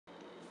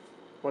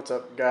What's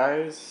up,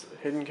 guys?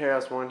 Hidden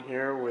Chaos 1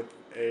 here with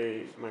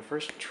my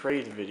first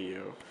trade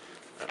video.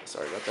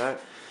 Sorry about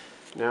that.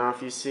 Now,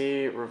 if you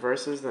see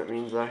reverses, that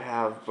means I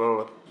have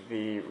both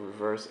the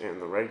reverse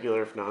and the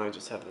regular. If not, I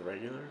just have the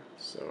regular.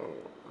 So,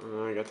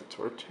 I got the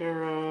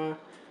Torterra,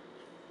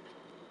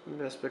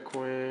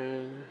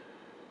 Vespiquen,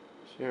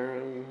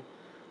 Cherens.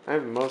 I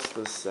have most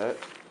of the set.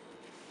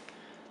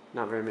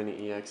 Not very many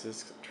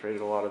EXs.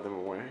 Traded a lot of them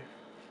away.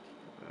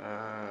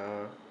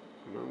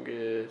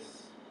 Mungus.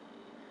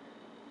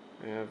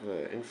 I have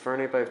the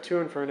Infernape. I have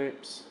 2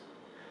 Infernapes.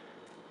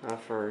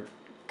 For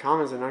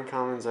commons and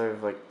uncommons, I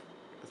have like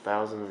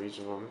 1,000 of each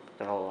of them.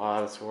 Got a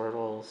lot of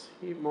Squirtles.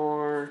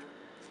 Heatmore.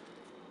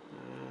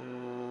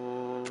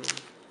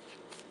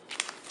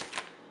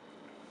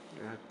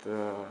 Got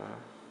the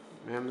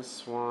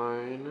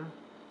Mamoswine.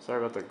 Sorry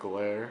about the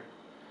glare.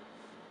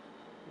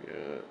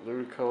 Got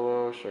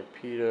Ludicolo,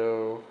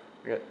 Sharpedo.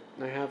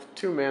 I have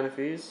 2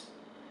 Manaphy's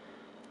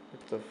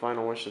with the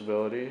Final Wish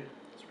ability.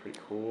 It's pretty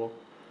cool.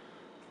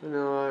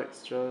 Vanilla,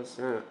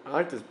 I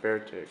like this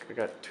Beartic. I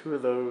got 2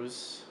 of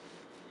those.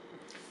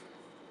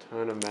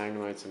 Ton of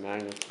Magnemites and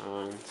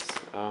Magnetons.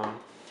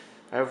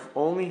 I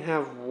only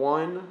have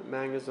 1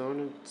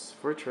 Magnezone. It's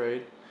for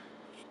trade.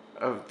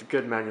 Of the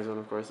good Magnezone,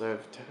 of course. I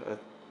have a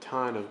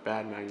ton of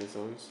bad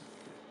Magnezones.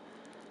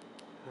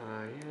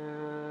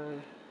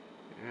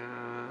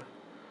 Yeah.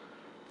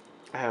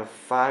 I have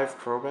 5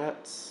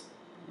 Crobats.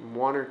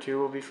 1 or 2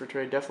 will be for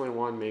trade. Definitely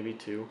 1, maybe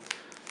 2.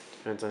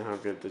 Depends on how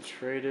good the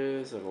trade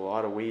is. I have a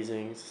lot of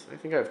Weezings. I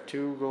think I have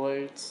 2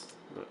 Gallades.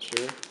 Not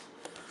sure.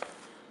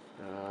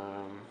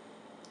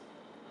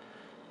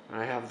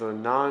 I have the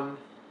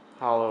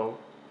non-hollow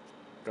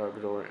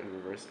Garbodor in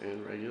reverse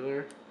and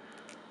regular.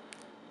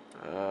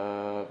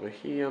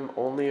 Bahium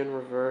only in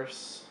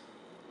reverse.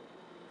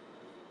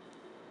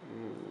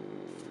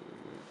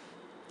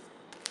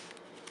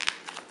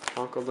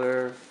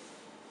 Conkeldurr.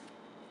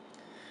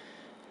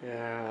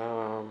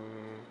 Yeah,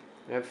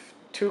 I have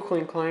 2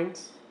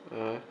 Klinklangs.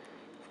 Of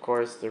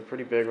course, they're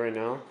pretty big right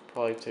now.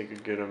 Probably take a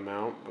good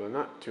amount, but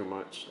not too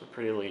much. I'm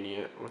pretty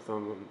lenient with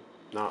them. I'm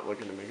not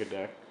looking to make a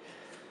deck.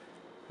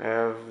 I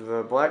have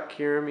the Black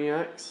Kyurem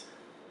EX.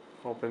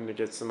 Hoping to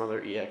get some other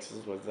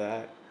EXs with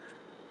that.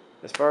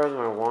 As far as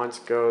my wants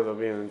go, they'll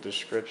be in the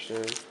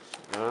description.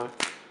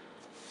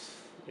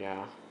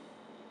 Yeah.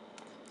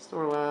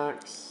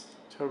 Snorlax,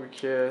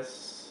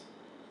 Togekiss,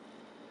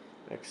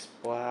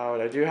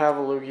 Exploud. I do have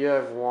a Lugia. I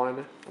have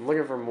 1. I'm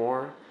looking for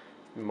more.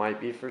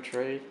 Might be for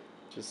trade.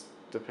 Just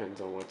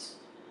depends on what's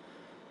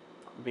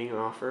being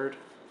offered.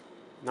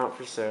 Not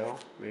for sale.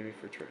 Maybe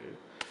for trade.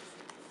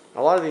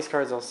 A lot of these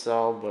cards I'll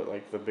sell, but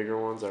like the bigger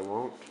ones I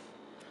won't.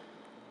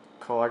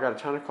 I got a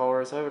ton of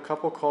colors. I have a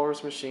couple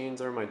colorless machines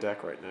that are in my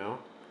deck right now.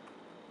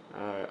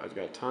 I've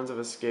got tons of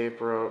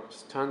escape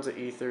ropes, tons of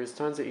ethers,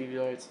 tons of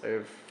Eviolites. I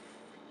have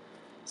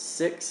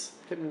 6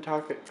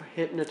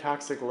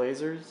 hypnotoxic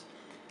lasers.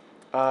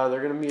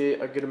 They're going to be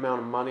a good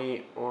amount of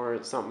money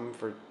or something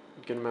for a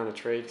good amount of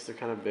trade because they're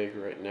kind of big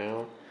right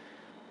now.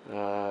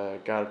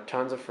 Got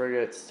tons of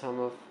frigates,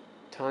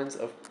 tons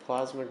of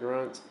plasma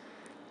grunts,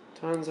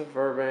 tons of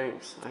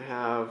Verbanks. I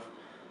have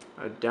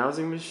a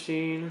dowsing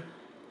machine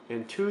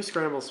and 2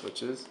 scramble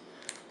switches.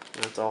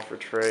 That's all for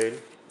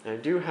trade. And I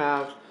do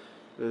have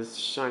this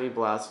shiny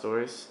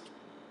Blastoise,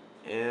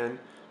 and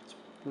it's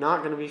not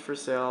going to be for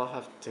sale. I'll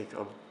have to take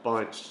a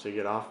bunch to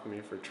get off of me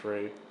for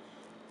trade.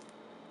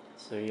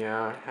 So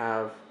yeah, I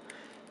have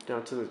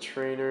down to the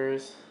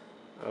trainers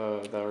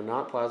that are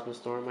not Plasma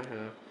Storm. I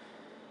have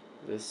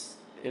this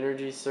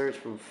Energy Search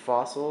from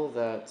Fossil.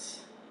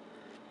 That's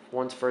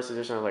one's first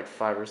edition. I have like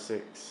 5 or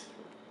 6.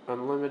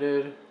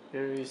 Unlimited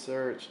Energy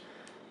Search.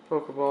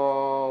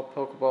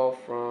 Pokeball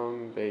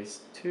from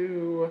base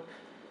 2.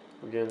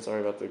 Again,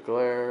 sorry about the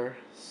glare.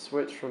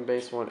 Switch from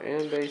base 1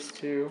 and base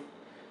 2.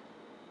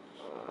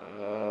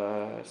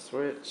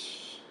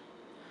 Switch.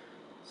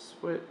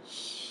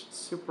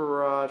 Super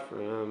Rod from,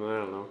 I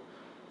don't know.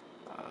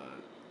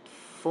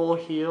 Full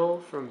Heal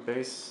from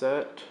base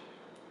set.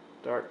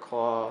 Dark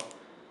Claw.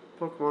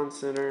 Pokemon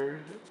Center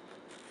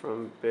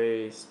from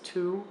base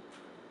 2.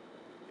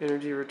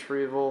 Energy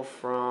Retrieval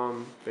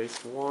from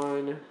base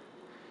 1.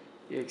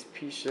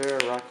 EXP Share,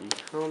 Rocky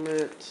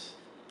Helmet,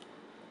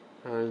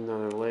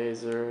 another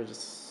laser,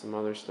 just some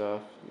other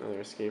stuff, another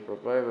escape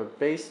rope. I have a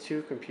base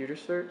 2 computer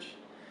search.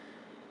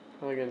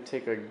 Probably going to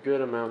take a good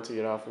amount to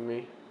get off of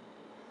me.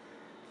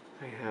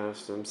 I have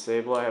some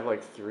Sable, I have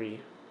like 3.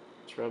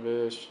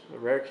 Trubbish, a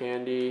rare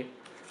candy,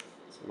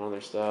 some other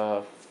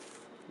stuff,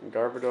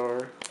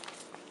 Garbodor.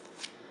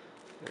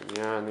 And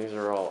yeah, and these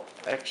are all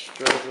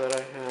extras that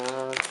I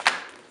have.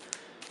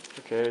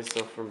 Okay,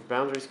 so from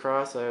Boundaries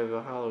Cross, I have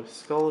a Hollow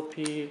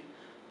Scolipede,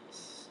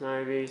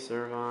 Snivy,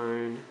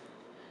 Servine,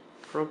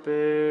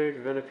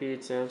 Crumpig, Venipede,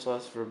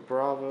 Sandslash,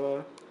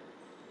 Vibrava,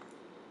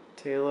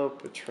 Tailo,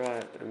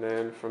 Patrat, and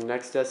then from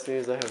Next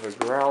Destinies, I have a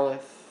Growlithe,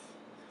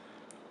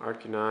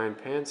 Arcanine,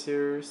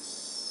 Pansear,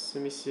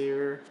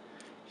 Simisear,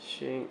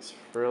 Shinx,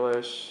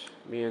 Frillish,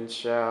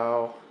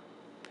 Mienshao,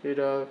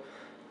 Pidove,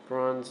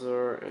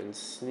 Bronzor, and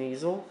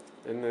Sneasel.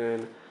 And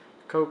then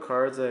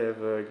co-cards, I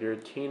have a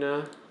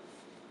Giratina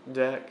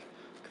deck,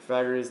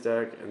 Cathers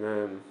deck, and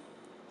then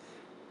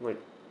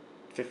like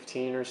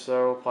 15 or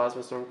so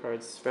Plasma Storm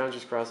cards.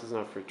 Boundaries Cross is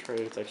not for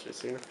trade, it's actually a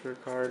signature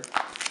card.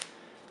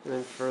 And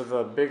then for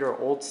the bigger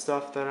old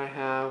stuff that I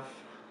have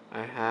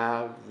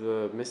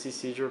the Misty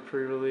Seedra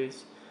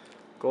pre-release,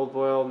 Gold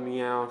Boil,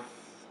 Meowth,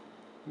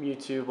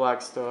 Mewtwo,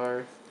 Black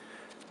Star,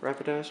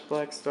 Rapidash,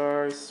 Black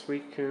Star,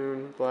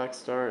 Suicune, Black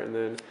Star, and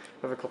then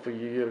I have a couple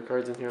Yu-Gi-Oh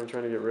cards in here I'm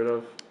trying to get rid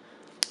of.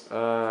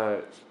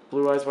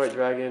 Blue Eyes White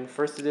Dragon,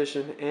 first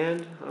edition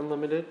and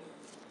unlimited.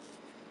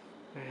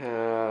 I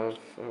have,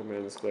 oh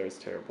man, this glare is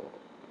terrible.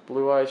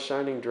 Blue Eyes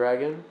Shining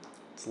Dragon,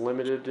 it's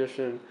limited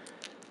edition.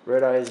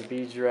 Red Eyes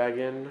Bee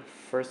Dragon,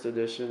 first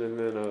edition, and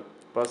then a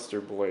Buster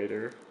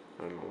Blader.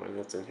 I don't know why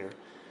that's in here.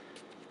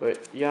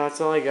 But yeah,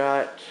 that's all I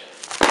got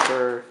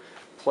for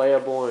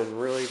playable and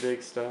really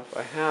big stuff.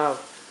 I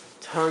have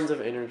tons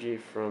of energy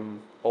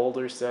from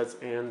older sets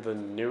and the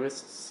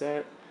newest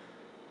set.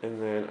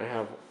 And then I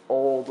have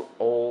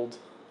old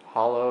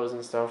hollows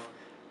and stuff.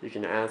 You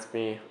can ask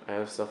me. I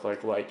have stuff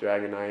like Light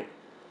Dragonite,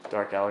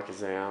 Dark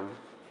Alakazam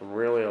from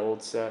really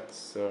old sets.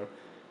 So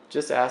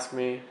just ask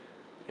me,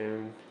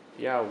 and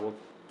yeah, well,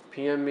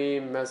 PM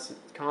me,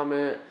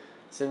 comment,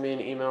 send me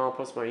an email. I'll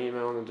post my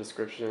email in the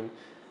description.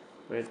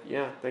 But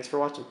yeah, thanks for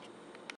watching.